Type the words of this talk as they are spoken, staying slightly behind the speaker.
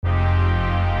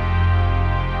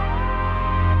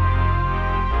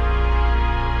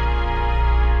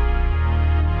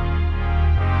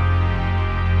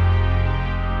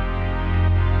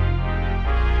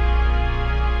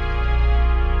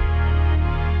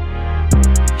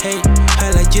hey.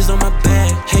 Highlights on my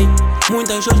back, hey.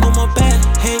 Muitas joias no meu pé,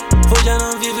 hey. Hoje já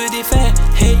não vivo de fé,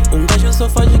 hey. Gajo só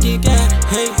faz o que quer,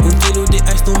 hey. Quilo de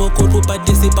ice no meu corpo pra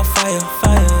descer pra fire.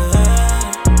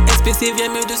 SPC é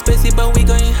meu do space, but we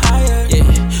going higher,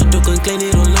 yeah. Tô com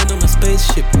Kleiner rolando uma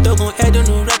spaceship. Tô com Edo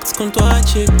no Rex com tua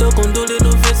chick. Tô com Dully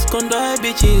no verso com dois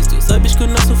bitches. Tu sabes que o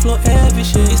nosso flow é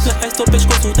vicious. Isso é ice, teu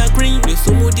pescoço tá green. Meu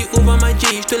sumo de uva, my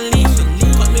G, isto é lean.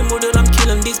 Call me murder, I'm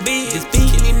killing these beats.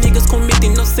 Killing niggas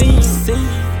committing no sin.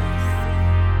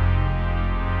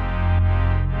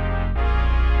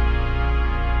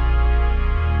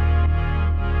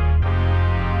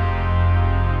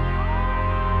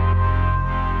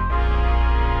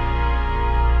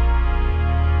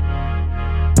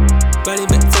 Running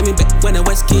back, take me back when I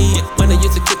was kid, yeah. When I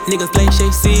used to kick niggas like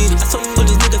Shay City. I told all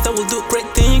these niggas I will do great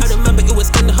things. I remember it was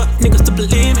kinda hard niggas to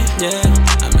believe me, yeah.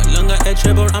 I'm no longer a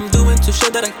trouble, I'm doing to show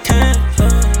that I can,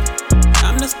 yeah.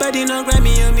 I'm not spreading no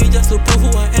Grammy on me just to prove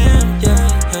who I am, yeah.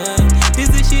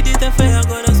 This shit is the fé,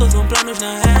 agora só são planos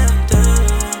na reta.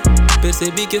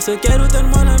 Percebi que se eu quero ter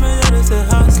mana, melhor é ser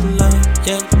hustler,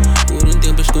 yeah. Por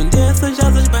tempo escondi essas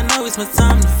asas, but now it's my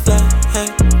time to fly, hey.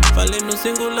 Falei no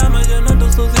singular, mas eu não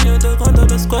tô sozinho, eu tô com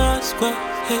toda a squad,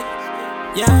 hey.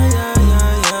 Yeah.